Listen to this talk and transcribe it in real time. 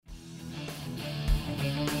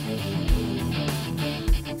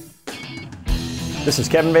This is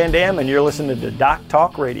Kevin Van Dam, and you're listening to Doc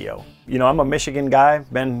Talk Radio. You know, I'm a Michigan guy,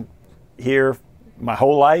 been here my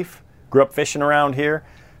whole life, grew up fishing around here.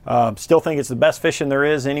 Still think it's the best fishing there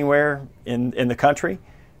is anywhere in the country.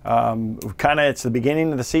 It's the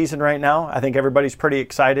beginning of the season right now. I think everybody's pretty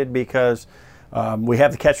excited because we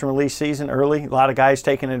have the catch and release season early. A lot of guys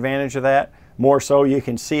taking advantage of that. More so, you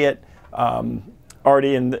can see it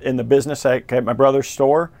already in the business at my brother's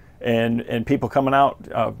store. And people coming out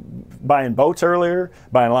buying boats earlier,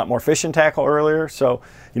 buying a lot more fishing tackle earlier. So,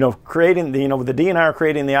 you know, creating the DNR are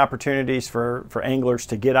creating the opportunities for anglers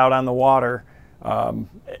to get out on the water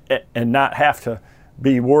and not have to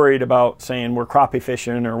be worried about saying we're crappie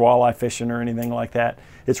fishing or walleye fishing or anything like that.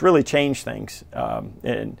 It's really changed things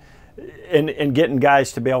and getting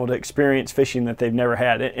guys to be able to experience fishing that they've never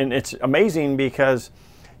had. And it's amazing because,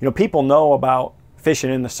 you know, people know about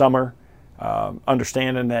fishing in the summer.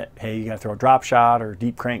 Understanding that, hey, you got to throw a drop shot or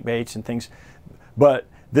deep crankbaits and things. But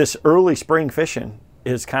this early spring fishing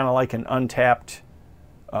is kind of like an untapped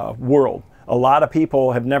world. A lot of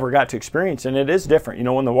people have never got to experience, and it is different. You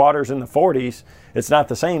know, when the water's in the 40s, it's not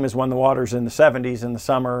the same as when the water's in the 70s in the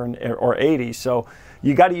summer or 80s. So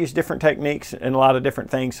you got to use different techniques and a lot of different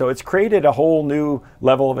things. So it's created a whole new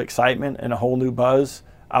level of excitement and a whole new buzz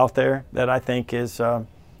out there that I think is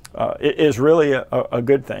really a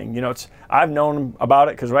good thing. You know, I've known about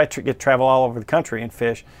it because I get to travel all over the country and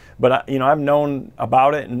fish. But I've known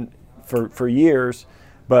about it for years.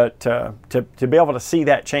 But to be able to see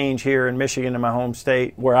that change here in Michigan, in my home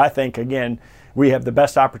state, where I think again we have the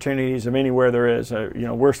best opportunities of anywhere there is. You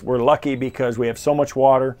know, we're lucky because we have so much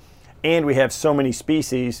water, and we have so many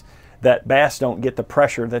species that bass don't get the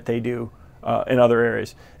pressure that they do in other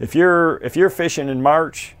areas. If you're fishing in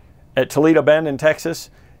March at Toledo Bend in Texas,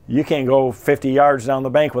 you can't go 50 yards down the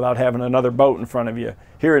bank without having another boat in front of you.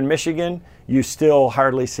 Here in Michigan, you still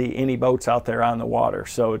hardly see any boats out there on the water.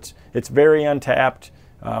 So it's very untapped.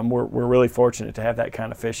 We're really fortunate to have that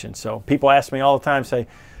kind of fishing. So people ask me all the time, say,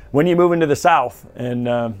 when are you moving to the South? And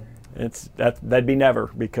that'd be never,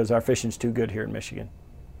 because our fishing's too good here in Michigan.